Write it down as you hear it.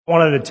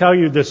wanted to tell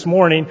you this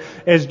morning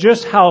is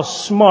just how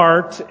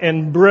smart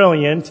and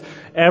brilliant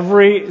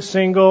every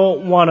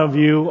single one of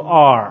you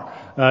are.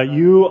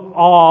 You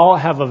all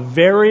have a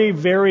very,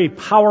 very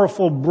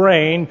powerful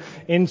brain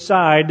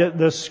inside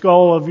the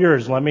skull of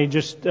yours. Let me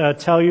just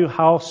tell you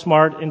how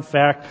smart, in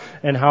fact,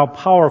 and how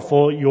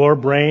powerful your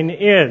brain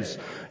is.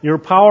 Your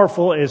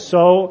brain is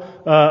so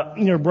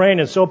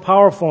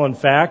powerful, in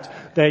fact,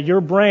 that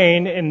your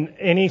brain in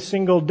any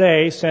single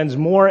day sends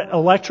more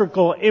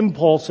electrical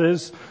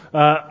impulses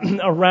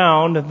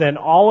around than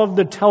all of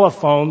the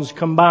telephones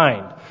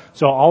combined.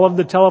 So all of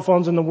the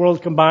telephones in the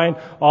world combined,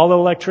 all the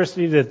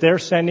electricity that they're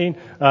sending,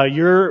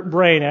 your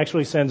brain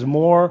actually sends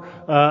more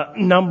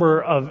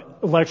number of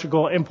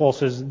electrical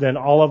impulses than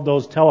all of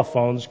those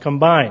telephones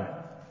combined.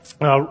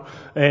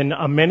 In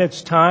a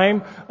minute's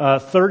time,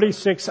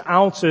 36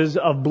 ounces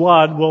of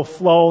blood will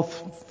flow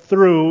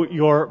through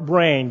your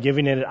brain,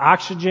 giving it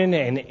oxygen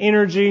and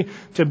energy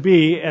to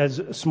be as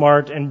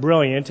smart and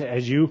brilliant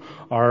as you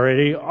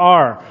already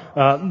are.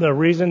 The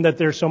reason that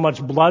there's so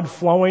much blood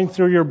flowing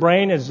through your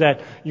brain is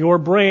that your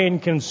brain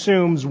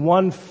consumes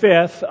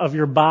 1/5 of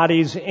your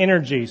body's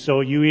energy. So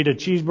you eat a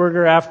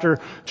cheeseburger after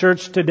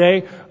church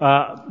today,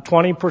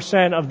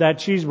 20% of that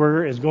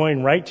cheeseburger is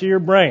going right to your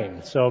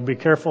brain. So be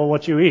careful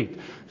what you eat.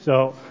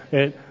 So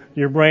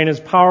your brain is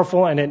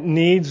powerful and it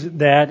needs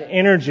that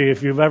energy.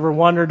 If you've ever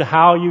wondered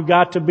how you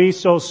got to be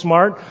so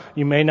smart,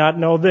 you may not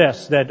know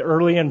this, that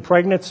early in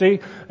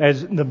pregnancy,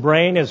 as the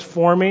brain is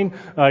forming,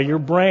 your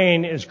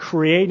brain is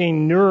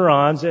creating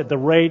neurons at the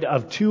rate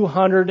of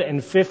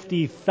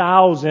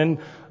 250,000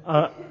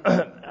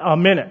 a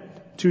minute.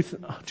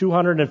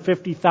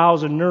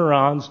 250,000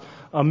 neurons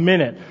a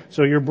minute.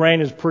 So your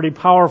brain is pretty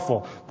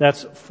powerful.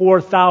 That's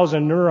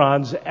 4,000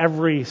 neurons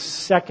every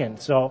second.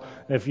 So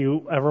if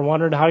you ever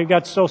wondered how you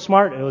got so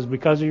smart, it was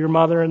because of your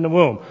mother in the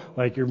womb.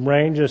 Like your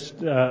brain just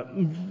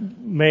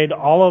made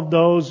all of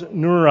those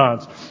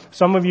neurons.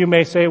 Some of you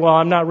may say, well,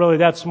 I'm not really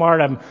that smart.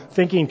 I'm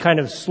thinking kind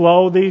of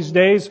slow these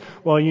days.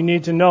 Well, you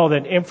need to know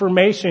that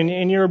information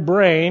in your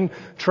brain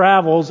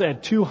travels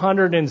at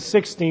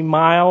 260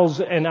 miles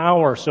an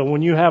hour. So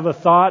when you have a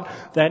thought,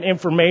 that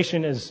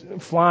information is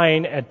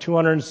flying at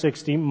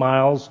 260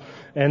 miles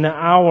an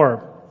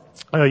hour.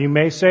 You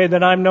may say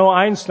that I'm no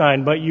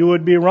Einstein, but you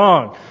would be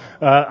wrong.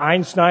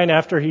 Einstein,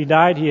 after he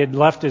died, he had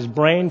left his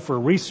brain for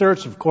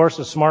research. Of course,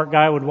 a smart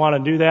guy would want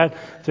to do that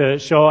to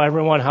show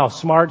everyone how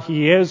smart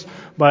he is.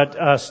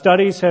 But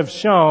studies have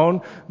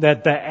shown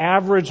that the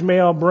average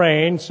male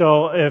brain,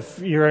 so if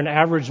you're an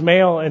average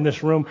male in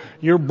this room,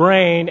 your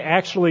brain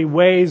actually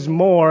weighs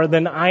more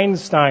than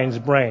Einstein's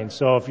brain.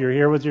 So if you're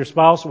here with your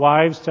spouse,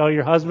 wives, tell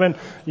your husband,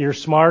 you're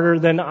smarter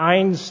than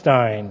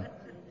Einstein.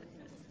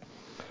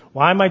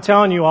 Why am I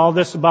telling you all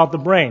this about the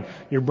brain?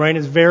 Your brain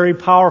is very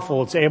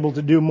powerful. It's able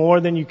to do more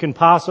than you can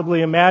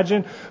possibly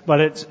imagine, but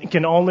it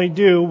can only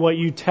do what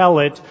you tell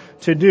it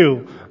to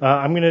do.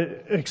 I'm going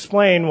to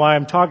explain why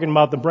I'm talking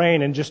about the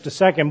brain in just a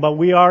second, but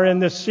we are in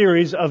this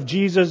series of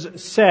Jesus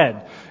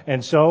Said.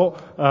 And so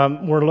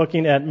we're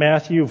looking at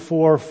Matthew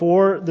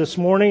 4:4 this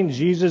morning.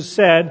 Jesus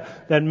said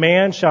that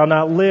man shall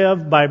not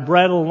live by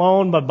bread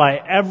alone, but by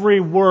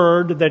every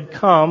word that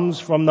comes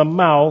from the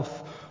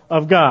mouth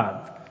of God.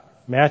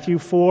 Matthew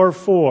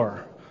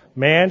 4:4.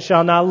 Man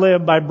shall not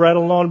live by bread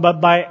alone, but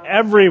by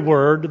every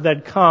word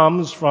that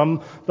comes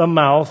from the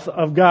mouth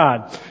of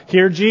God.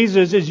 Here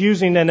Jesus is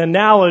using an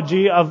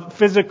analogy of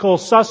physical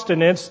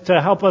sustenance to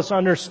help us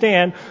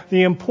understand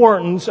the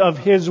importance of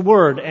His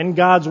Word and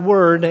God's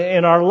Word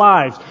in our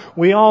lives.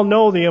 We all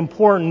know the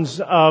importance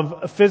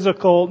of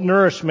physical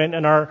nourishment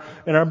in our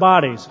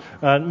bodies.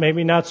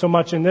 Maybe not so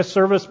much in this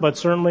service, but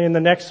certainly in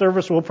the next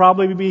service we'll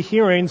probably be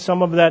hearing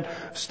some of that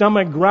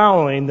stomach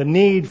growling, the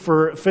need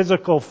for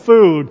physical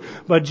food.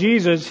 But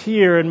Jesus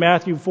here in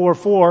Matthew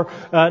 4:4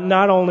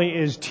 not only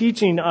is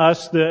teaching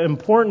us the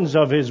importance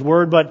of His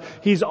Word, but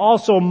He's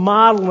also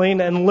modeling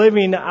and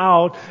living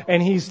out,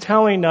 and He's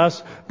telling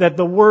us that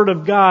the Word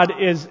of God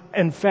is,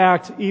 in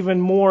fact,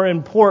 even more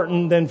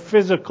important than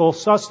physical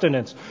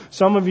sustenance.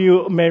 Some of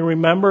you may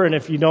remember, and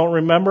if you don't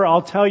remember,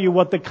 I'll tell you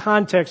what the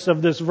context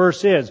of this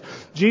verse is.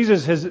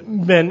 Jesus has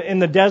been in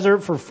the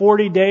desert for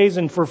 40 days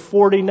and for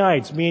 40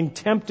 nights, being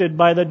tempted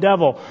by the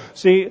devil.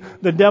 See,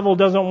 the devil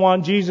doesn't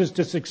want Jesus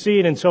to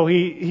succeed, and so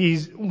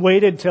he's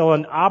waited till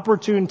an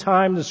opportune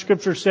time, the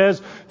Scripture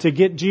says, to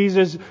get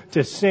Jesus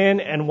to sin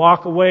and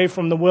walk away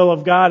from the will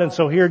of God. And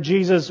so here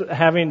Jesus,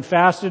 having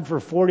fasted for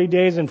 40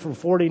 days and for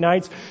 40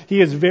 nights,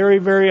 he is very,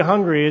 very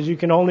hungry, as you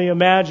can only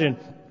imagine.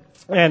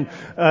 And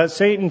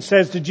Satan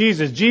says to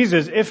Jesus,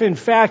 Jesus, if in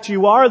fact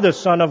you are the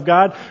Son of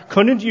God,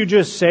 couldn't you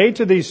just say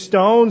to these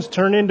stones,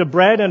 turn into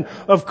bread? And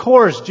of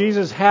course,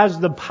 Jesus has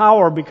the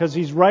power because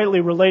He's rightly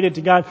related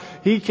to God.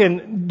 He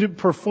can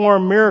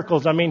perform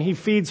miracles. I mean, He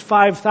feeds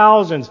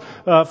 5,000.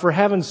 For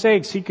heaven's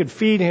sakes, He could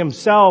feed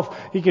Himself.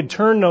 He could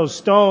turn those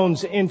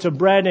stones into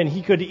bread and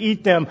He could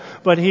eat them.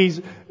 But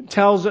He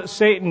tells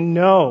Satan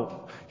no.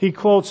 He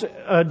quotes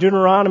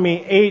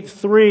Deuteronomy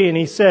 8:3, and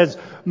he says,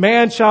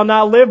 man shall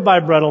not live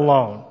by bread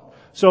alone.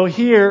 So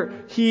here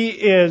he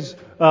is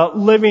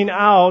living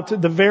out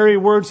the very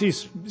words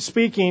he's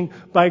speaking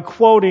by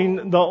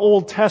quoting the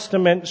Old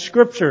Testament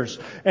scriptures.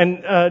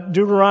 And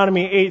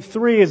Deuteronomy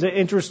 8:3 is an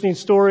interesting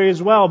story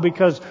as well,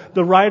 because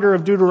the writer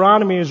of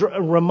Deuteronomy is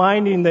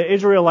reminding the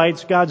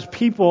Israelites, God's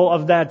people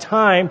of that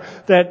time,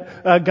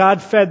 that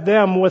God fed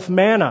them with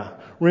manna.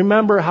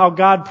 Remember how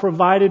God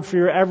provided for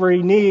your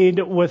every need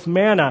with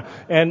manna.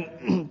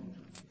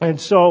 And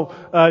so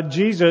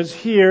Jesus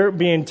here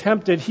being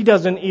tempted, he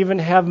doesn't even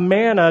have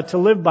manna to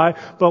live by,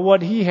 but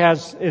what he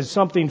has is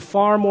something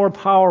far more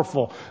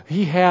powerful.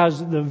 He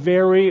has the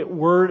very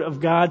Word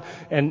of God,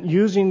 and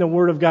using the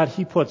Word of God,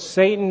 he puts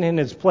Satan in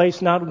his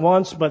place not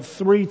once, but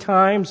 3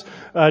 times.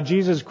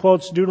 Jesus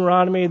quotes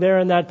Deuteronomy there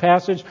in that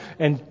passage,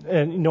 and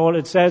you know what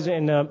it says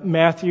in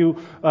Matthew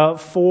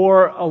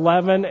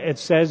 4:11? It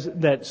says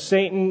that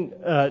Satan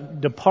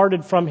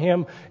departed from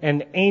him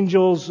and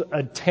angels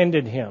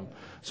attended him.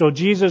 So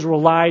Jesus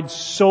relied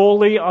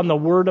solely on the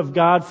Word of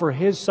God for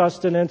his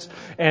sustenance,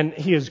 and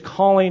he is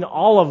calling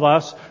all of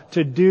us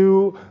to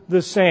do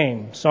the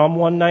same. Psalm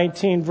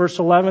 119 verse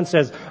 11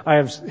 says, I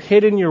have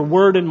hidden your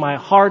word in my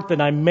heart that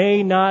I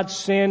may not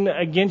sin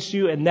against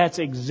you. And that's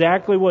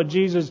exactly what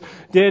Jesus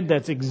did.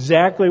 That's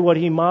exactly what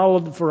he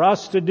modeled for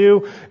us to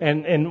do.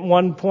 And in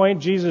one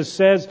point, Jesus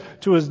says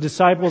to his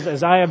disciples,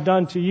 as I have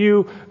done to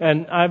you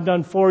and I've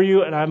done for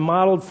you and I've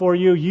modeled for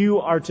you,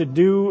 you are to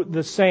do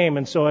the same.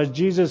 And so as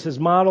Jesus has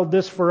modeled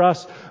this for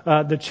us,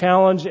 the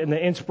challenge and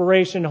the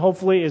inspiration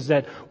hopefully is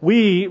that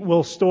we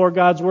will store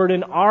God's word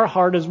in our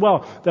heart as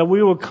well, that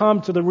we will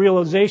come to the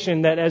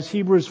realization that, as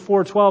Hebrews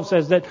 4:12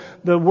 says, that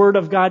the word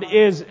of God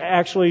is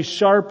actually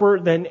sharper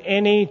than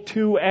any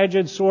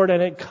two-edged sword,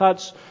 and it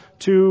cuts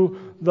to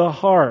the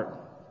heart.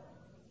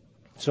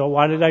 So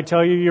why did I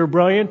tell you you're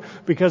brilliant?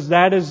 Because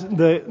that is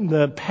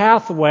the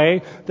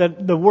pathway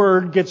that the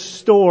word gets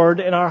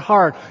stored in our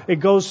heart. It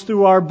goes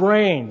through our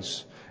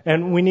brains.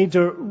 And we need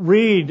to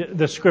read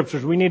the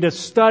Scriptures. We need to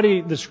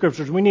study the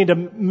Scriptures. We need to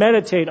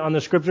meditate on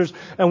the Scriptures.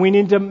 And we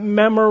need to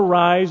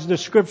memorize the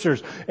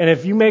Scriptures. And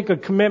if you make a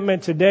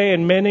commitment today,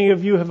 and many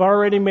of you have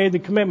already made the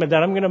commitment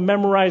that I'm going to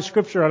memorize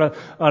Scripture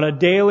on a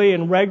daily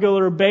and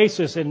regular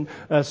basis and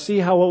see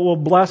how it will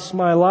bless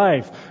my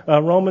life.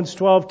 Romans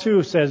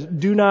 12:2 says,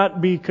 do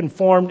not be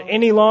conformed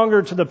any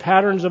longer to the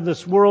patterns of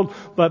this world,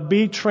 but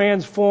be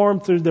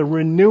transformed through the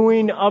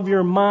renewing of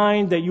your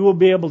mind, that you will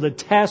be able to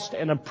test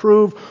and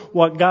approve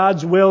what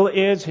God's will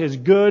is, His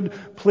good,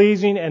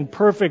 pleasing, and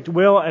perfect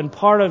will. And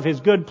part of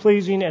His good,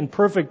 pleasing, and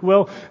perfect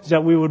will is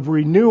that we would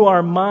renew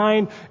our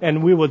mind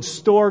and we would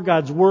store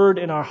God's Word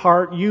in our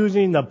heart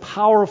using the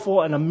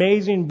powerful and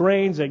amazing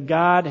brains that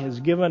God has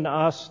given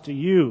us to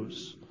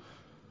use.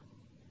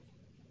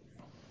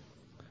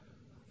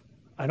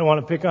 I don't want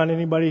to pick on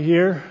anybody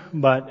here,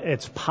 but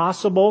it's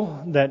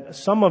possible that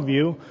some of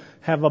you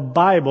have a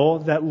Bible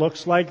that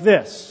looks like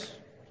this.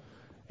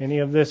 Any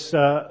of this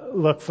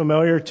look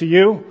familiar to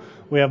you?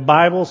 We have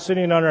Bibles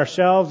sitting on our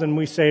shelves and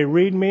we say,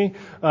 read me.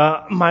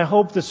 My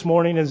hope this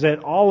morning is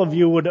that all of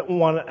you would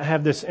want to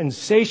have this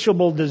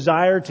insatiable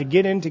desire to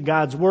get into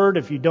God's Word.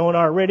 If you don't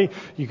already,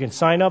 you can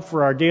sign up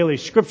for our daily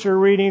scripture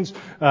readings.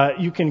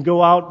 You can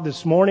go out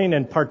this morning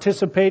and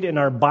participate in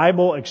our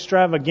Bible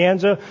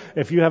extravaganza.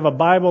 If you have a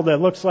Bible that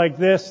looks like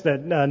this,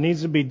 that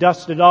needs to be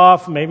dusted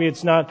off, maybe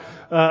it's not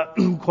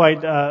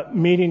quite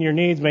meeting your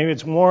needs, maybe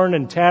it's worn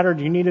and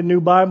tattered, you need a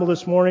new Bible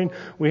this morning.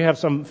 We have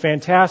some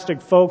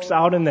fantastic folks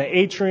out in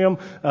the atrium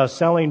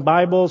selling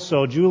Bibles.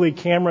 So Julie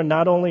Cameron,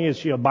 not only is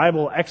she a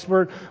Bible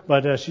expert,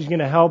 but she's going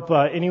to help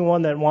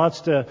anyone that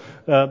wants to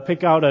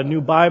pick out a new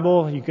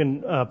Bible. You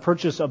can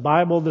purchase a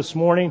Bible this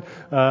morning,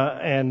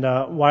 and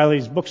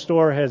Wiley's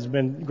Bookstore has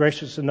been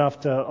gracious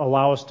enough to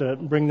allow us to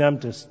bring them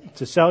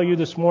to sell you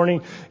this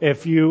morning.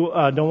 If you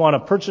don't want to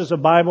purchase a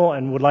Bible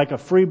and would like a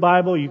free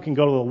Bible, you can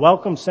go to the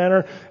Welcome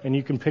Center and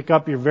you can pick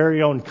up your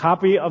very own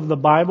copy of the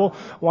Bible.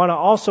 I want to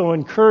also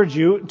encourage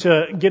you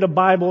to get a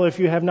Bible if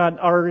you have not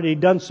already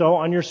done so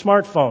on your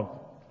smartphone.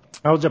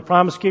 I was at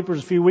Promise Keepers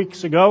a few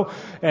weeks ago,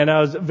 and I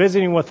was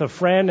visiting with a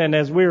friend, and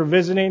as we were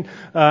visiting,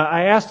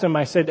 I asked him,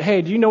 I said,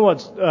 hey, do you know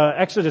what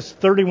Exodus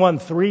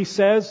 31:3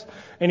 says?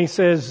 And he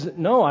says,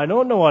 no, I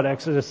don't know what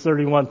Exodus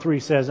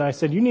 31:3 says. And I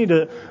said, you need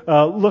to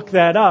look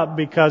that up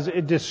because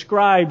it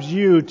describes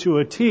you to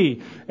a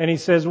T. And he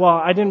says, well,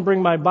 I didn't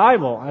bring my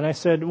Bible. And I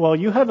said, well,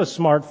 you have a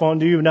smartphone,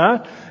 do you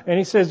not? And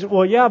he says,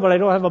 well, yeah, but I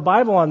don't have a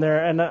Bible on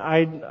there. And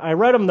I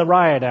read him the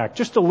Riot Act,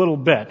 just a little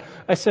bit.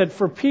 I said,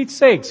 for Pete's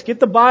sakes, get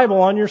the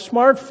Bible on your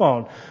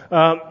smartphone.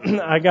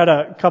 I got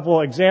a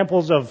couple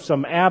examples of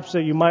some apps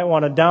that you might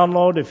want to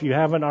download if you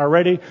haven't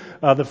already.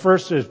 The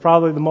first is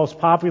probably the most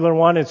popular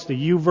one. It's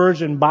the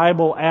YouVersion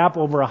Bible app.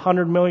 Over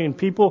 100 million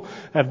people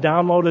have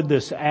downloaded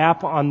this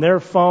app on their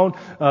phone.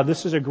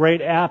 This is a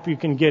great app. You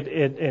can get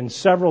it in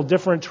several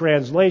different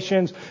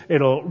translations.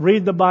 It'll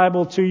read the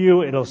Bible to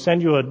you. It'll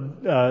send you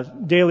a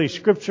daily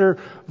scripture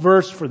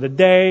verse for the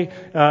day.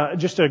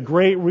 Just a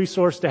great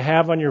resource to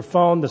have on your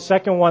phone. The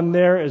second one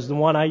there is the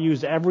one I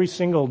use every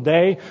single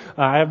day.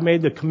 I have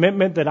made the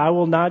commitment that I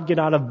will not get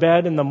out of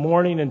bed in the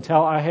morning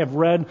until I have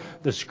read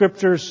the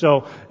scriptures.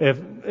 So if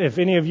if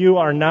any of you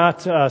are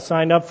not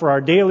signed up for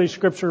our daily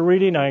scripture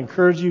reading, I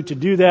encourage you to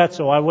do that.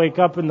 So I wake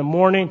up in the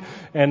morning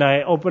and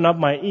I open up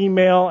my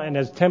email, and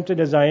as tempted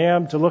as I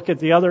am to look at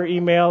the other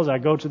emails, I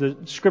go to the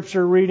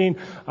scripture reading,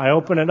 I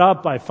open it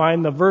up, I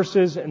find the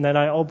verses, and then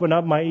I open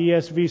up my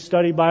ESV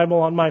study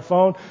Bible on my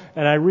phone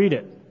and I read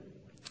it.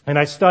 And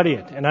I study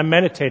it, and I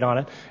meditate on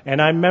it, and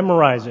I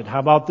memorize it. How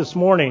about this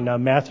morning,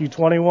 Matthew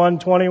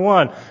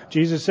 21:21?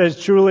 Jesus says,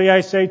 "Truly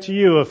I say to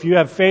you, if you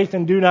have faith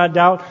and do not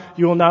doubt,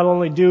 you will not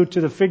only do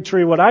to the fig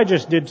tree what I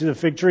just did to the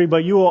fig tree,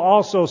 but you will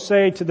also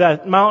say to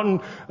that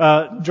mountain,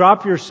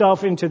 drop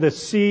yourself into the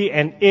sea,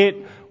 and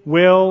it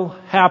will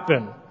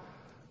happen."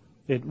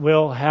 It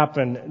will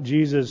happen,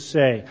 Jesus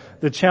say.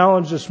 The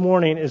challenge this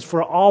morning is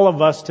for all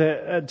of us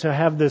to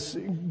have this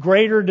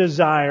greater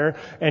desire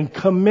and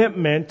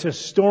commitment to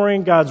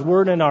storing God's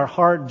Word in our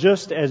heart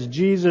just as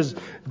Jesus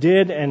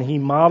did, and He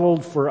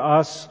modeled for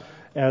us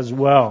as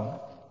well.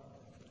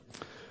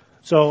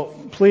 So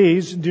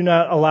please do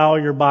not allow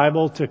your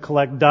Bible to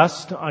collect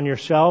dust on your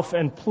shelf,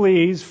 and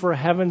please, for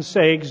heaven's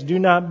sakes, do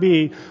not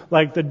be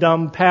like the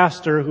dumb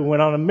pastor who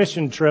went on a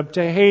mission trip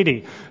to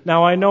Haiti.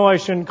 Now, I know I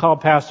shouldn't call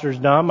pastors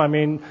dumb. I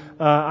mean,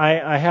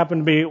 I happen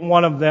to be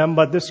one of them,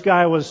 but this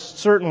guy was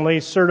certainly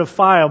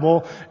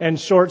certifiable and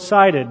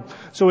short-sighted.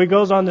 So he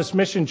goes on this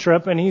mission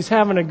trip, and he's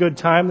having a good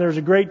time. There's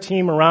a great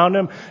team around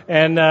him,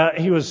 and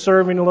he was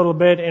serving a little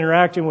bit,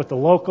 interacting with the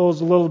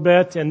locals a little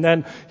bit, and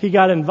then he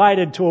got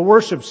invited to a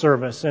worship service.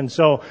 And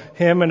so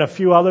him and a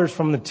few others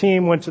from the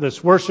team went to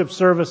this worship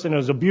service, and it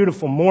was a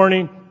beautiful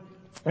morning.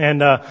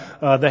 And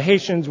the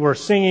Haitians were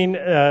singing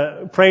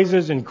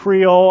praises in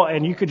Creole,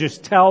 and you could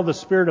just tell the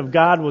Spirit of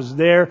God was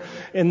there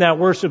in that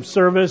worship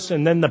service.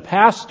 And then the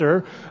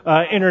pastor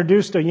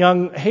introduced a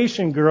young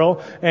Haitian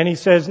girl, and he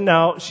says,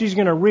 now she's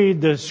going to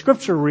read the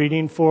scripture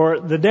reading for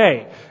the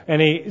day.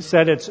 And he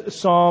said it's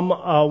Psalm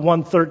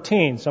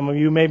 113. Some of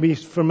you may be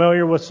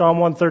familiar with Psalm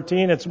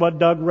 113. It's what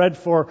Doug read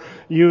for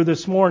you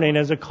this morning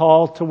as a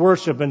call to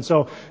worship. And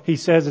so he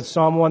says it's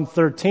Psalm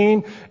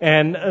 113,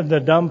 and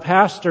the dumb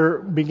pastor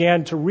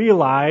began to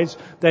realize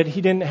that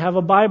he didn't have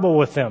a Bible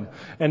with him.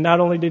 And not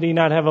only did he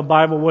not have a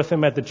Bible with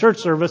him at the church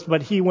service,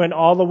 but he went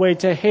all the way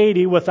to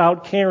Haiti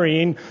without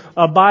carrying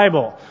a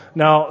Bible.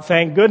 Now,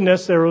 thank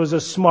goodness there was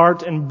a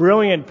smart and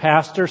brilliant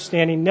pastor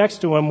standing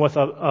next to him with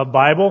a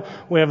Bible.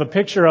 We have a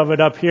picture of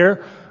it up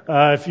here.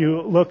 If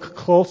you look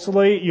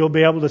closely, you'll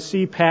be able to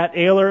see Pat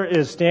Ayler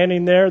is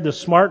standing there, the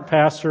smart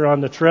pastor on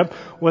the trip,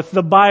 with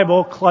the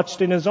Bible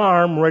clutched in his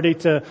arm, ready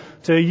to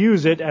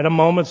use it at a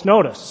moment's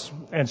notice.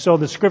 And so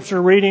the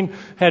scripture reading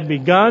had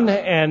begun,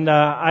 and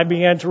I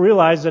began to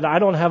realize that I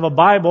don't have a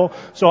Bible,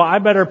 so I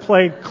better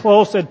pay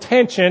close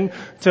attention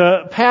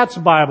to Pat's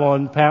Bible.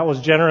 And Pat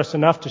was generous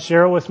enough to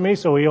share it with me,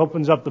 so he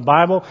opens up the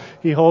Bible,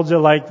 he holds it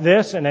like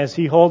this, and as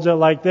he holds it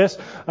like this,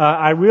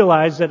 I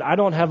realize that I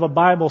don't have a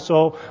Bible,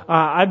 so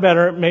I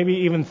better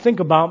maybe even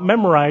think about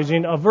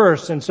memorizing a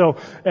verse. And so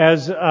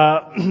as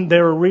they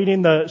were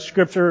reading the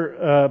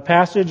scripture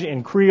passage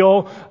in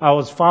Creole, I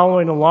was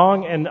following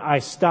along, and I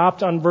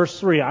stopped on verse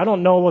 3. I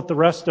don't know what the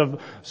rest of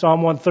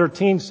Psalm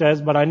 113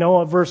 says, but I know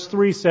what verse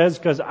 3 says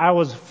because I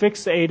was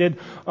fixated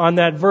on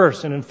that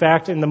verse. And in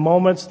fact, in the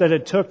moments that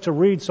it took to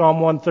read Psalm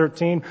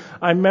 113,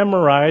 I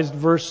memorized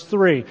verse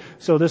 3.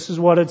 So this is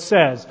what it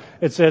says.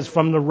 It says,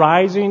 "From the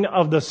rising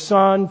of the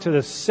sun to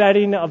the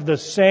setting of the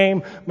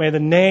same, may the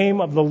name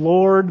of the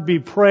Lord be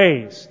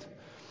praised."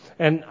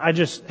 And I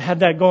just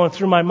had that going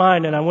through my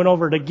mind, and I went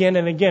over it again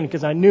and again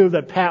because I knew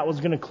that Pat was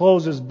going to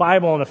close his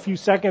Bible in a few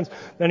seconds.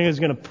 Then he was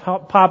going to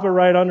pop it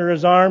right under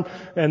his arm,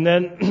 and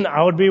then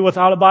I would be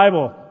without a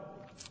Bible.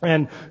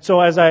 And so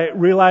as I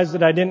realized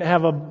that I didn't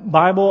have a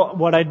Bible,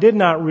 what I did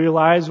not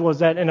realize was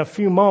that in a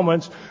few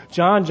moments,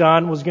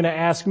 John was going to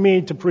ask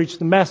me to preach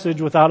the message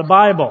without a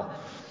Bible.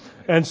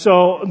 And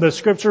so the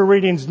scripture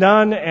reading's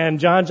done, and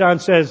John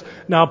says,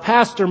 "Now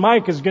Pastor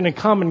Mike is going to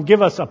come and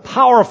give us a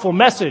powerful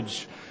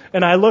message."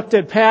 And I looked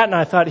at Pat and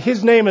I thought,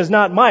 his name is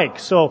not Mike,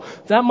 so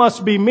that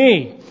must be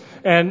me.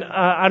 And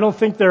I don't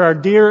think there are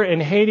deer in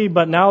Haiti,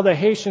 but now the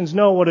Haitians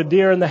know what a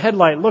deer in the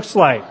headlight looks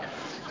like.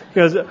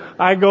 Because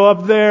I go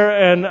up there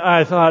and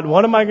I thought,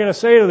 what am I going to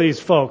say to these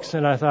folks?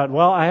 And I thought,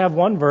 well, I have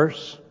one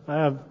verse. I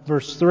have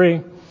verse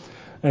 3.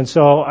 And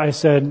so I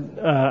said,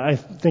 I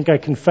think I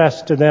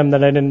confessed to them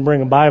that I didn't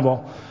bring a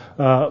Bible.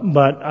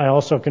 But I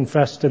also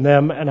confessed to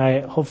them, and I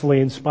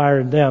hopefully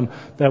inspired them,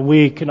 that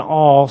we can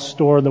all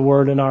store the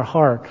Word in our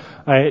heart.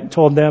 I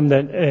told them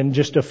that in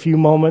just a few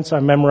moments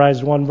I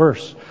memorized one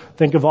verse.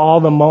 Think of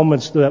all the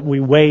moments that we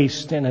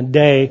waste in a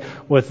day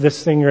with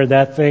this thing or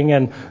that thing,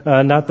 and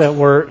not that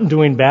we're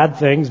doing bad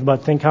things,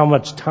 but think how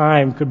much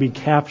time could be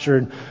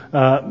captured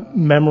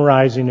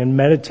memorizing and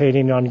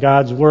meditating on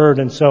God's Word.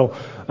 And so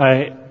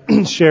I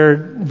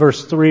shared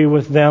verse 3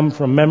 with them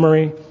from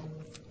memory.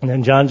 And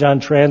then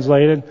John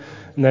translated.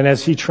 And then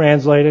as he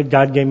translated,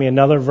 God gave me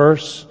another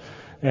verse.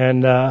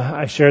 And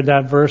I shared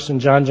that verse,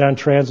 and John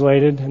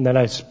translated. And then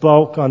I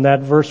spoke on that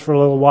verse for a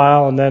little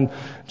while. And then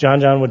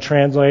John would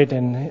translate,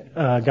 and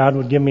God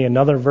would give me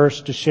another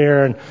verse to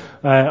share, and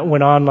it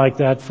went on like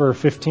that for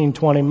 15,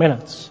 20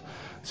 minutes.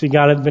 See,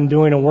 God had been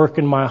doing a work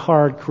in my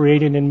heart,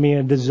 creating in me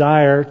a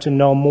desire to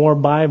know more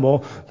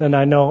Bible than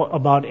I know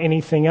about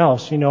anything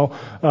else. We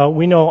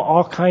know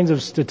all kinds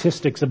of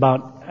statistics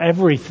about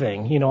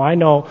everything. I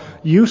know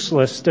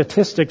useless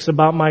statistics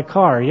about my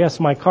car. Yes,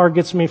 my car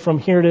gets me from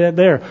here to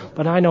there,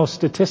 but I know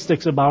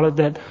statistics about it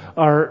that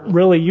are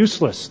really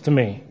useless to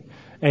me.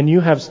 And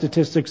you have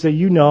statistics that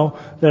you know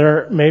that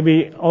are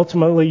maybe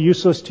ultimately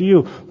useless to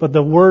you. But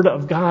the Word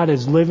of God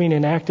is living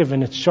and active,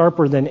 and it's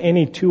sharper than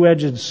any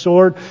two-edged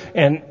sword.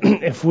 And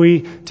if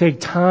we take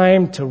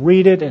time to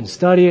read it and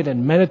study it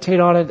and meditate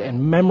on it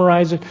and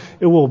memorize it,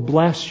 it will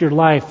bless your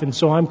life. And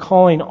so I'm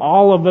calling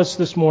all of us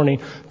this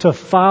morning to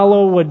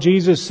follow what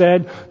Jesus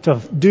said,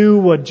 to do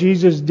what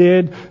Jesus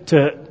did,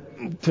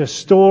 to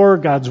store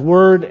God's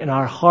Word in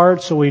our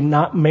hearts so we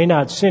may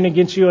not sin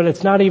against you. And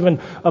it's not even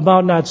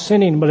about not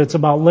sinning, but it's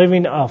about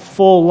living a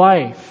full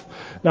life.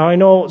 Now, I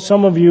know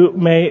some of you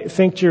may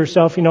think to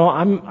yourself,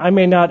 I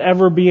may not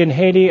ever be in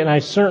Haiti, and I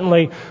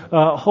certainly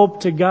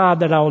hope to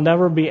God that I will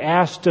never be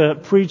asked to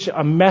preach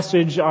a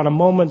message on a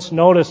moment's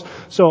notice,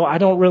 so I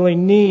don't really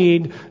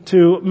need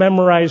to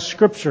memorize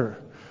Scripture.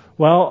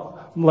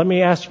 Well, let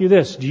me ask you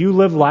this. Do you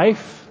live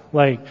life?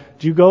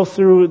 Do you go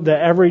through the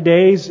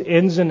everydays,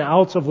 ins and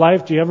outs of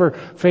life? Do you ever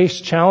face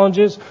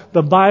challenges?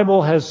 The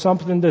Bible has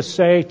something to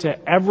say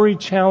to every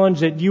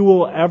challenge that you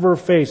will ever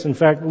face. In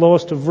fact,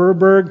 Lois de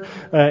Verberg,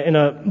 in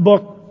a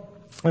book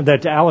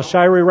that Alice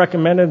Shirey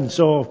recommended, and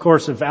so, of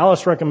course, if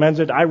Alice recommends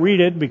it, I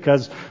read it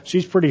because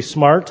she's pretty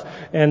smart,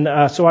 and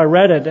so I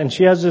read it, and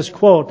she has this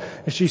quote,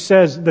 and she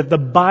says that the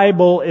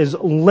Bible is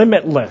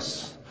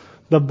limitless.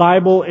 The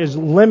Bible is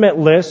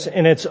limitless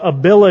in its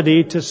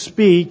ability to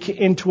speak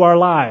into our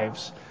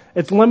lives.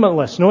 It's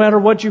limitless. No matter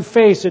what you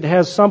face, it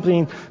has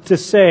something to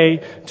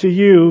say to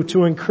you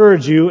to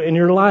encourage you in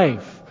your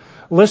life.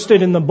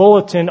 Listed in the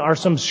bulletin are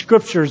some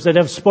scriptures that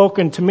have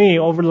spoken to me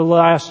over the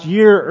last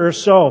year or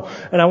so.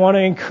 And I want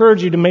to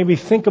encourage you to maybe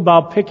think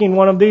about picking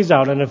one of these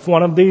out. And if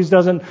one of these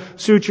doesn't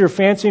suit your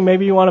fancy,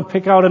 maybe you want to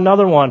pick out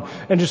another one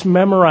and just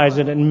memorize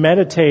it and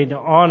meditate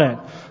on it.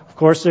 Of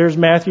course, there's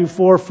Matthew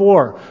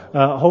 4:4.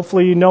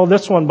 Hopefully you know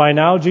this one by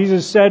now.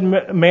 Jesus said,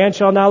 man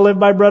shall not live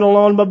by bread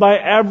alone, but by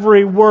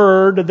every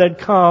word that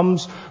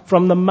comes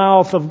from the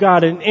mouth of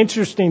God. An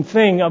interesting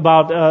thing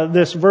about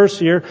this verse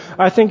here,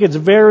 I think it's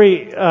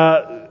very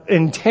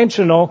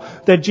intentional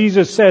that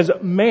Jesus says,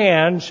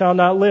 man shall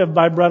not live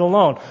by bread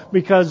alone.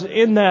 Because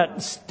in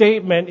that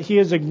statement, he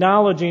is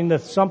acknowledging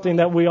that something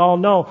that we all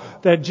know,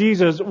 that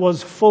Jesus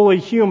was fully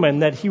human,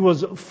 that he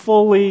was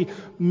fully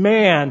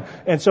man.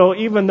 And so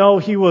even though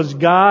he was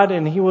God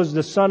and he was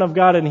the Son of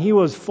God and he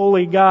was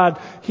fully God,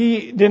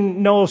 he didn't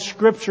know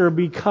Scripture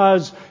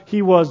because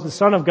he was the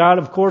Son of God.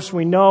 Of course,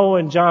 we know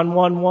in John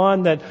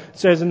 1:1 that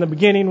says, in the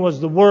beginning was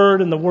the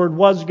Word, and the Word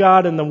was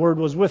God, and the Word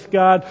was with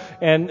God.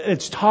 And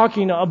it's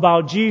talking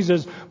about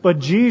Jesus, but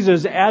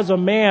Jesus as a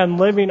man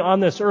living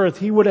on this earth,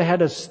 he would have had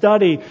to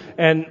study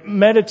and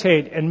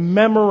meditate and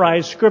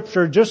memorize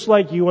Scripture just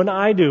like you and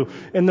I do.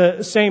 In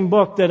the same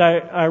book that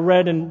I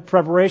read in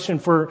preparation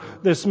for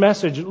this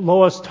message,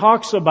 Lois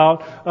talks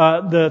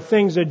about the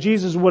things that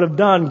Jesus would have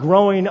done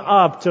growing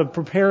up to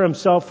prepare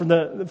himself for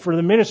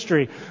the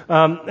ministry.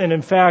 And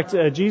in fact,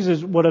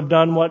 Jesus would have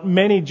done what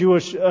many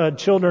Jewish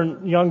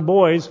children, young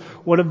boys,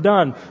 would have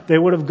done. They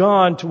would have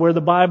gone to where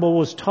the Bible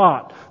was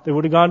taught. They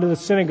would have gone to the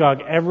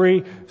synagogue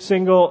every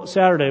single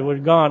Saturday. They would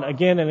have gone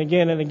again and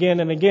again and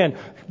again and again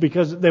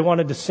because they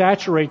wanted to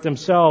saturate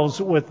themselves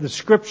with the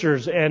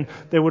Scriptures, and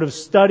they would have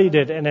studied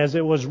it, and as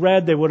it was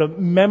read, they would have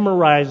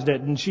memorized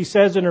it. And she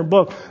says in her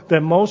book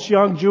that most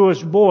young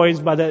Jewish boys,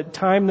 by the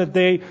time that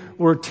they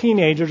were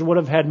teenagers, would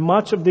have had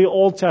much of the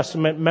Old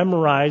Testament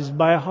memorized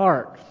by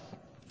heart.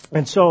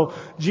 And so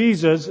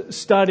Jesus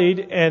studied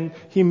and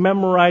he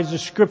memorized the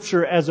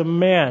Scripture as a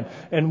man,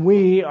 and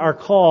we are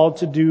called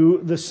to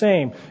do the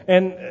same.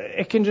 And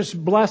it can just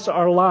bless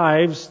our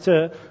lives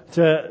to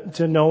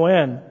no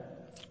end.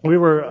 We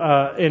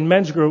were in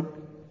men's group.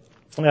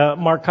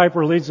 Mark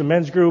Kuiper leads the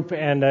men's group,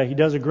 and he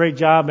does a great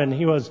job, and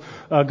he was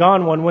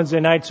gone one Wednesday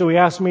night, so he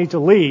asked me to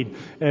lead.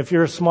 And if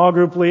you're a small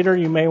group leader,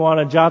 you may want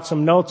to jot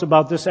some notes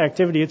about this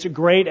activity. It's a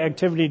great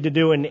activity to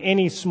do in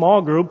any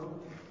small group.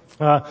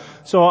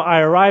 So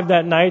I arrived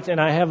that night,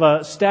 and I have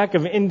a stack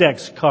of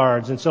index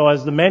cards. And so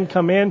as the men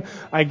come in,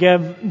 I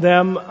give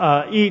them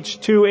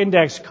each 2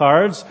 index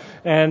cards,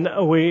 and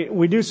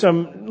we do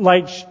some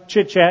light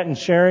chit-chat and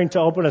sharing to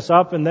open us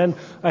up. And then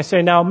I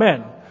say, now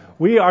men,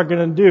 we are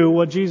going to do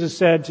what Jesus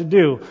said to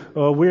do.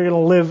 We're going to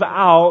live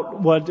out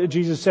what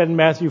Jesus said in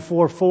Matthew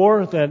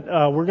 4:4,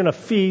 that we're going to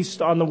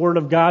feast on the Word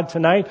of God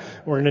tonight.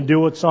 We're going to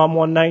do what Psalm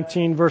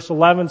 119 verse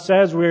 11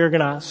 says. We are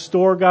going to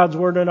store God's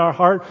Word in our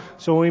heart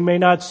so we may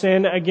not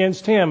sin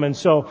against Him. And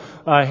so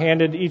I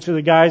handed each of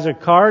the guys a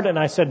card, and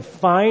I said,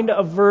 find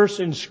a verse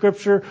in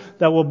Scripture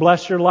that will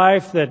bless your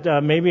life,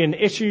 that maybe an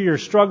issue you're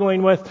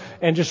struggling with,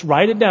 and just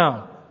write it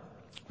down.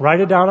 Write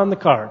it down on the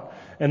card.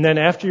 And then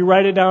after you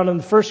write it down on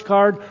the first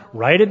card,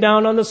 write it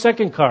down on the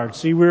second card.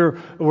 See, we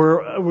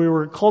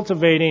were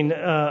cultivating,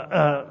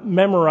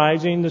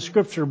 memorizing the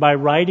Scripture by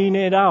writing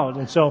it out.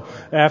 And so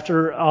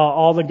after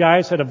all the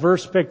guys had a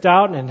verse picked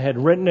out and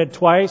had written it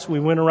twice,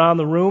 we went around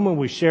the room and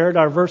we shared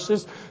our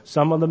verses.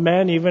 Some of the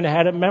men even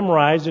had it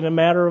memorized in a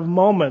matter of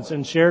moments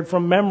and shared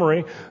from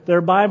memory their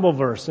Bible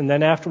verse. And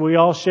then after we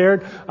all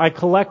shared, I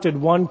collected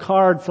one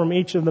card from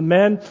each of the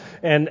men,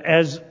 and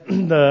as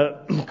the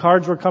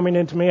cards were coming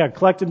into me, I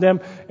collected them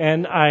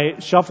and I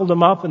shuffled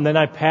them up, and then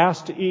I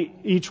passed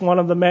each one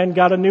of the men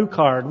got a new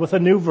card with a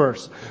new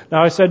verse.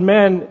 Now I said,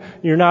 men,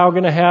 you're now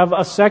going to have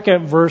a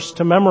second verse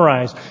to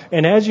memorize.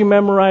 And as you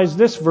memorize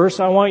this verse,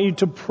 I want you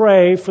to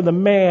pray for the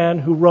man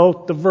who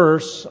wrote the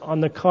verse on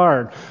the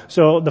card.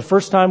 So the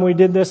first time we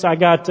did this, I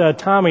got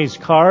Tommy's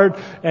card,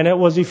 and it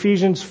was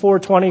Ephesians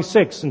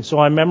 4:26. And so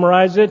I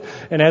memorized it,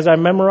 and as I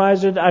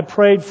memorized it, I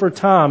prayed for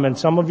Tom. And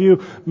some of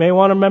you may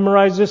want to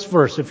memorize this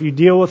verse. If you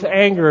deal with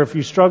anger, if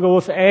you struggle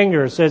with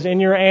anger, it says, in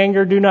your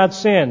anger, do not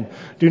sin.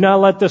 Do not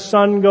let the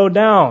sun go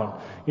down.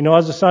 You know,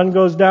 as the sun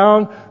goes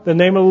down, the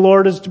name of the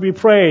Lord is to be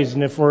praised.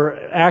 And if we're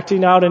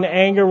acting out in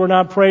anger, we're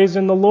not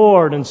praising the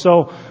Lord. And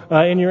so,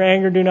 in your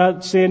anger, do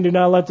not sin. Do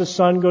not let the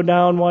sun go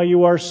down while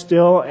you are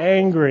still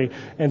angry.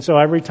 And so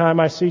every time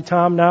I see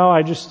Tom now,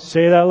 I just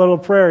say that little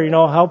prayer,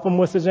 help him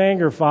with his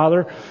anger,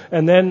 Father.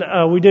 And then,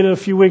 we did it a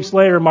few weeks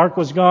later. Mark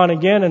was gone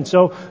again. And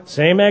so,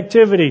 same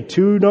activity,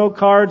 2 note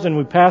cards, and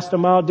we passed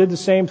them out, did the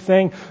same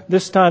thing.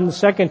 This time, the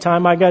second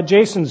time, I got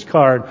Jason's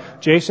card.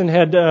 Jason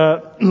had,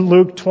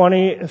 Luke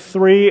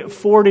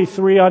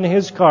 23:43 on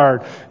his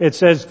card. It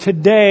says,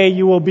 today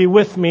you will be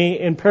with me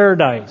in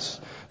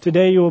paradise.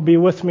 Today you will be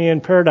with me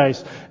in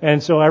paradise.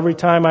 And so every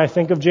time I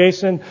think of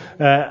Jason,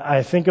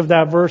 I think of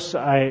that verse,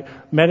 I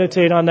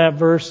meditate on that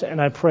verse,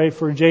 and I pray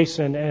for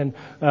Jason, and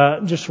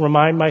just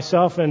remind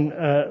myself, and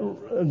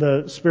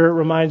the Spirit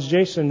reminds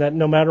Jason that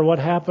no matter what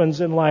happens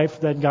in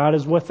life, that God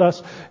is with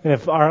us. And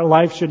if our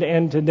life should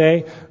end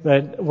today,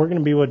 that we're going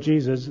to be with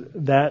Jesus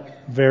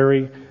that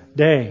very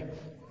day.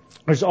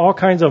 There's all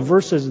kinds of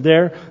verses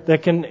there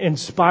that can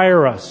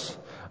inspire us.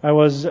 I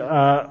was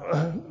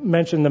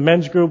mentioned the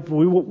men's group.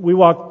 We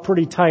walk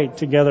pretty tight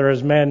together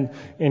as men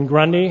in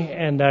Grundy,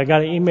 and I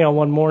got an email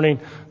one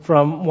morning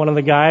from one of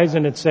the guys,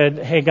 and it said,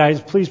 "Hey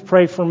guys, please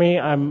pray for me.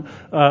 I'm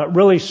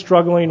really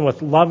struggling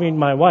with loving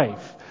my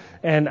wife."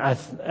 And I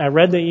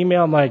read the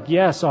email. I'm like,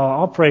 yes,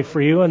 I'll pray for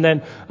you. And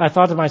then I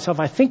thought to myself,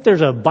 I think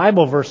there's a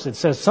Bible verse that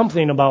says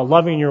something about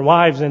loving your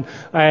wives. And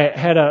I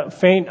had a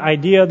faint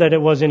idea that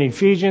it was in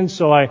Ephesians.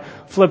 So I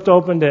flipped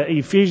open to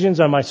Ephesians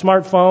on my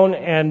smartphone,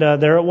 and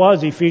there it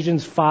was,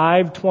 Ephesians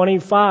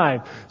 5:25.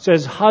 It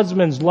says,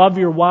 husbands, love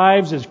your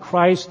wives as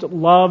Christ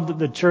loved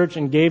the church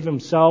and gave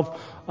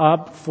himself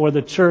up for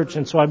the church.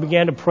 And so I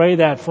began to pray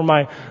that for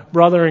my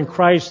brother in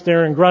Christ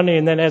there in Grundy.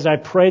 And then as I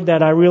prayed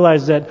that, I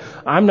realized that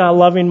I'm not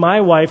loving my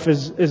wife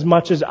as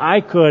much as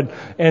I could.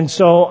 And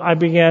so I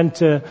began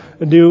to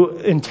do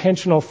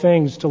intentional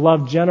things to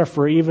love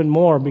Jennifer even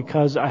more,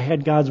 because I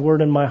had God's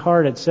word in my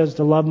heart. It says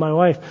to love my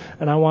wife,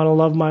 and I want to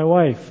love my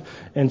wife.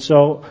 And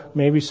so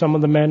maybe some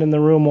of the men in the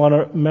room want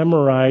to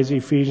memorize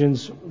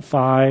Ephesians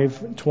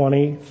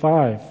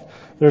 5:25.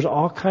 There's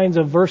all kinds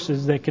of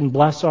verses that can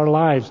bless our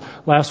lives.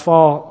 Last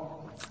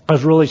fall, I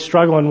was really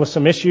struggling with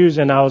some issues,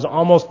 and I was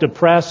almost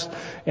depressed,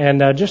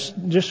 and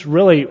just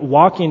really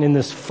walking in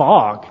this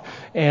fog.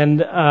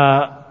 And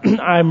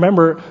I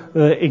remember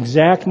the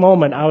exact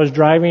moment I was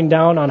driving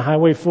down on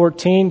Highway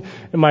 14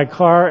 in my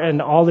car,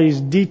 and all these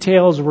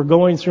details were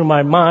going through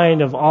my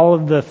mind of all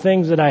of the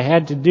things that I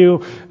had to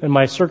do, and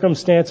my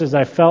circumstances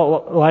I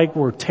felt like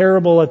were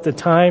terrible at the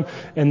time.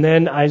 And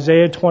then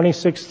Isaiah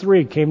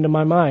 26:3 came to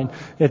my mind.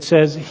 It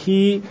says,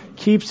 He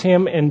keeps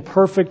him in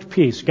perfect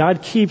peace.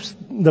 God keeps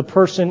the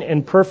person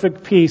in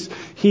perfect peace,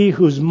 he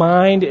whose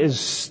mind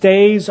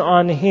stays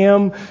on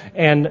him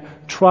and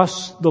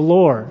trusts the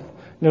Lord.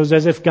 And it was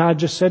as if God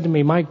just said to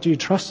me, Mike, do you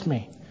trust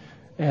me?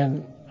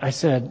 And I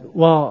said,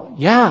 well,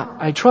 yeah,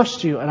 I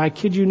trust you. And I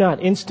kid you not,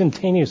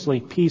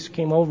 instantaneously peace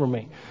came over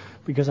me,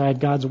 because I had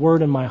God's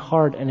word in my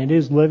heart, and it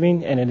is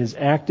living, and it is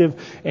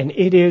active, and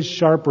it is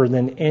sharper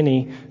than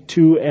any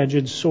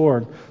two-edged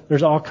sword.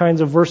 There's all kinds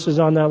of verses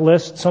on that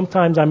list.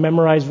 Sometimes I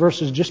memorize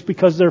verses just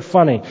because they're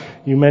funny.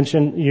 You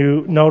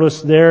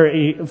notice there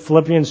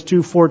Philippians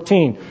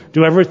 2:14.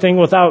 Do everything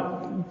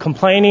without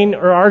complaining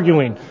or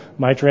arguing.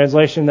 My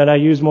translation that I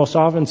use most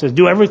often says,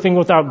 do everything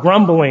without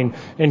grumbling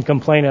and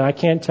complaining. I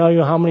can't tell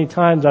you how many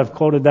times I've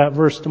quoted that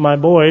verse to my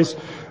boys.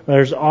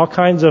 There's all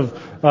kinds of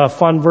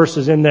fun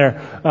verses in there.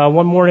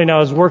 One morning I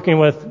was working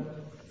with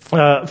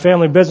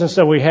family business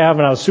that we have,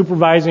 and I was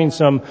supervising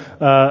some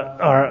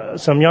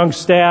young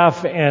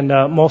staff, and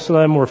most of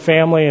them were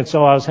family, and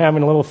so I was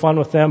having a little fun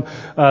with them.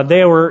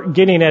 They were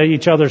getting at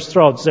each other's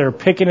throats. They were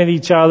picking at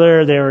each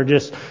other. They were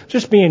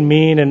just being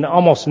mean and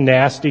almost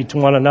nasty to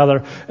one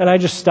another. And I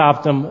just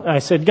stopped them. I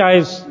said,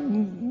 guys,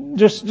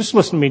 just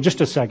listen to me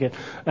just a second.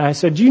 And I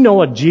said, do you know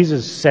what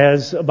Jesus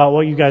says about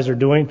what you guys are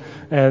doing?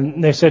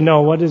 And they said,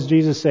 no, what does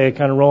Jesus say?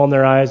 Kind of rolling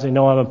their eyes. They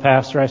know I'm a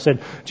pastor. I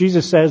said,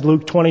 Jesus says,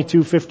 Luke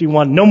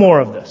 22:51, no more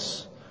of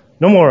this.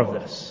 No more of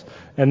this.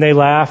 And they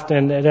laughed,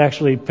 and it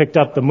actually picked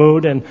up the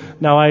mood. And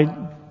now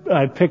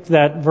I picked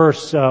that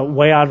verse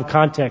way out of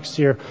context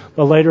here,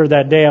 but later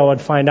that day I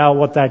would find out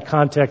what that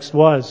context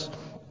was.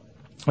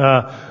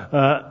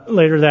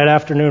 Later that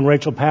afternoon,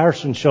 Rachel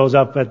Patterson shows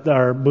up at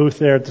our booth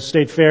there at the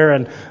State Fair,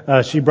 and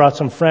she brought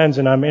some friends,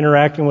 and I'm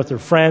interacting with her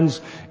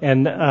friends,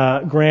 and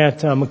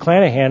Grant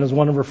McClanahan is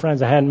one of her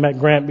friends. I hadn't met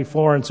Grant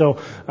before, and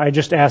so I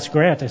just asked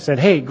Grant. I said,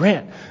 hey,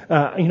 Grant,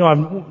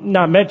 I've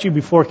not met you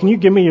before. Can you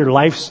give me your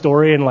life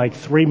story in like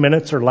 3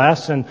 minutes or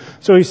less? And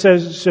so he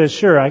says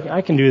sure,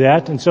 I can do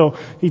that. And so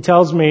he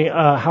tells me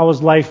how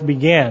his life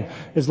began.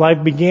 His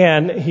life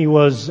began, he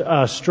was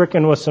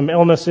stricken with some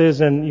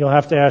illnesses, and you'll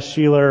have to ask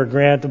Sheila or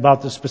Grant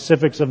about the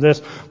specifics of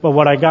this, but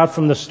what I got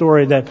from the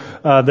story that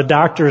the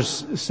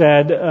doctors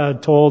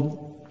said,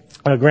 told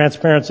Grant's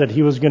parents that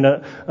he was going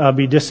to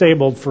be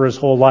disabled for his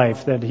whole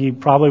life, that he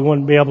probably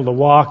wouldn't be able to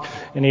walk,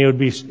 and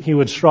he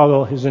would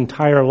struggle his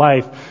entire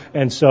life.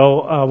 And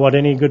so what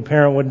any good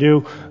parent would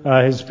do,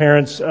 his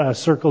parents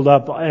circled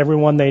up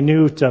everyone they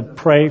knew to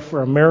pray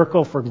for a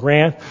miracle for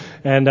Grant,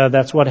 and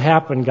that's what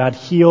happened. God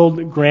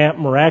healed Grant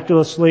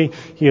miraculously.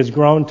 He has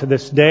grown to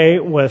this day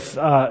with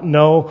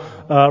no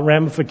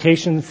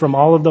ramifications from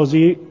all of those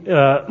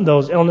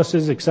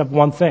illnesses except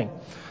one thing.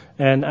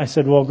 And I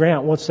said, well,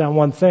 Grant, what's that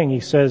one thing? He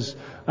says,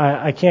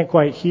 I can't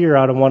quite hear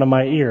out of one of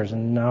my ears.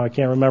 And now I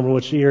can't remember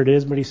which ear it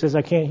is, but he says,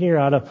 I can't hear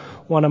out of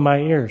one of my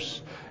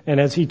ears. And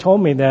as he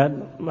told me that,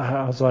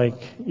 I was like,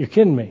 you're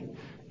kidding me.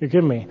 You're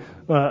kidding me.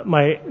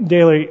 My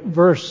daily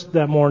verse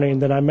that morning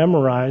that I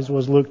memorized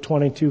was Luke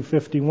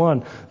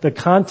 22:51. The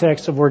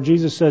context of where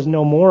Jesus says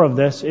no more of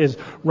this is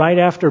right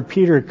after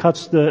Peter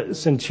cuts the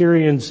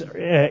centurion's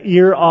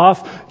ear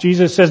off.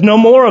 Jesus says no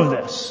more of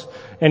this.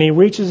 And he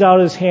reaches out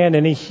his hand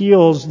and he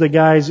heals the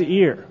guy's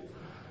ear.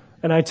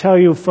 And I tell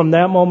you, from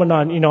that moment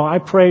on, I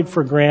prayed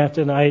for Grant,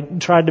 and I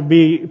tried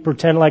to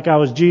pretend like I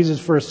was Jesus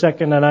for a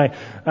second, and I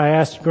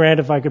asked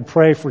Grant if I could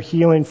pray for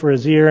healing for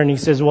his ear, and he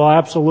says, well,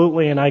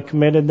 absolutely, and I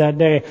committed that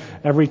day.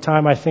 Every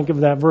time I think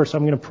of that verse,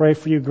 I'm going to pray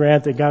for you,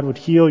 Grant, that God would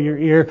heal your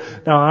ear.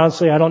 Now,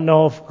 honestly, I don't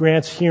know if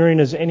Grant's hearing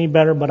is any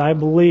better, but I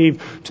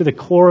believe to the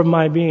core of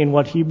my being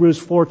what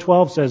Hebrews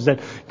 4:12 says, that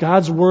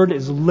God's Word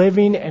is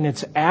living, and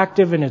it's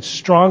active, and it's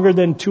stronger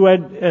than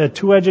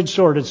two-edged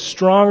sword. It's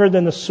stronger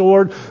than the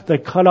sword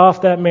that cut off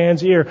that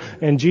man's ear.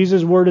 And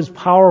Jesus' Word is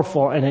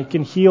powerful, and it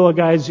can heal a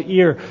guy's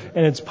ear,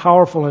 and it's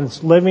powerful, and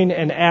it's living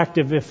and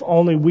active if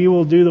only we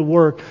will do the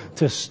work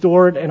to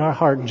store it in our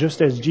heart,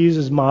 just as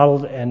Jesus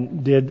modeled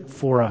and did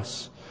for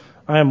us.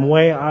 I am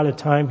way out of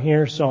time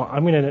here, so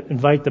I'm going to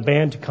invite the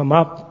band to come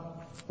up.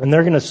 And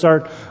they're going to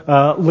start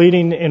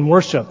leading in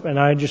worship. And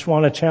I just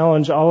want to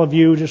challenge all of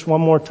you just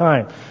one more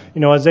time.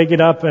 As they get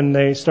up and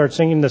they start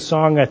singing the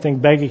song, I think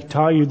Becky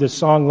taught you this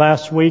song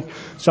last week.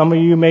 Some of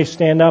you may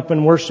stand up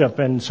and worship,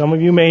 and some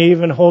of you may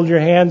even hold your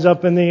hands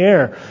up in the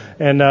air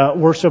and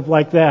worship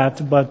like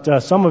that.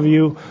 But some of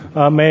you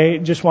may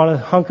just want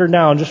to hunker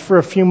down just for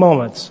a few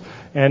moments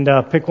and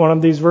pick one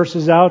of these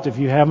verses out if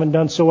you haven't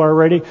done so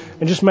already,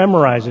 and just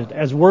memorize it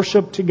as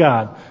worship to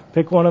God.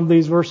 Pick one of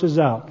these verses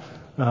out.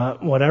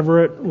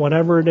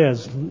 Whatever it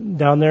is.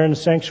 Down there in the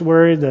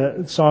sanctuary,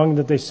 the song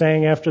that they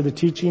sang after the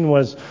teaching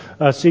was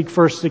Seek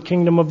First the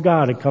Kingdom of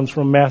God. It comes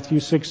from Matthew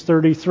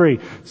 6:33.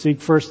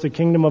 Seek first the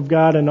kingdom of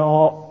God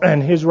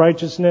and His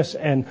righteousness,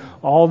 and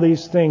all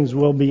these things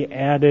will be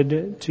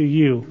added to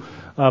you.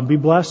 Be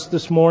blessed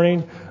this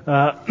morning.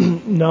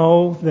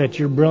 Know that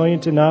you're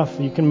brilliant enough.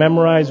 You can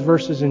memorize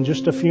verses in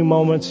just a few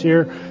moments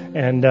here,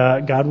 and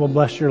God will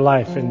bless your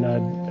life,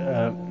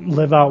 and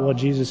live out what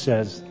Jesus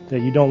says, that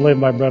you don't live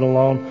by bread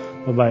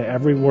alone, but by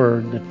every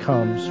word that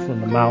comes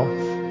from the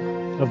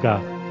mouth of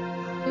God.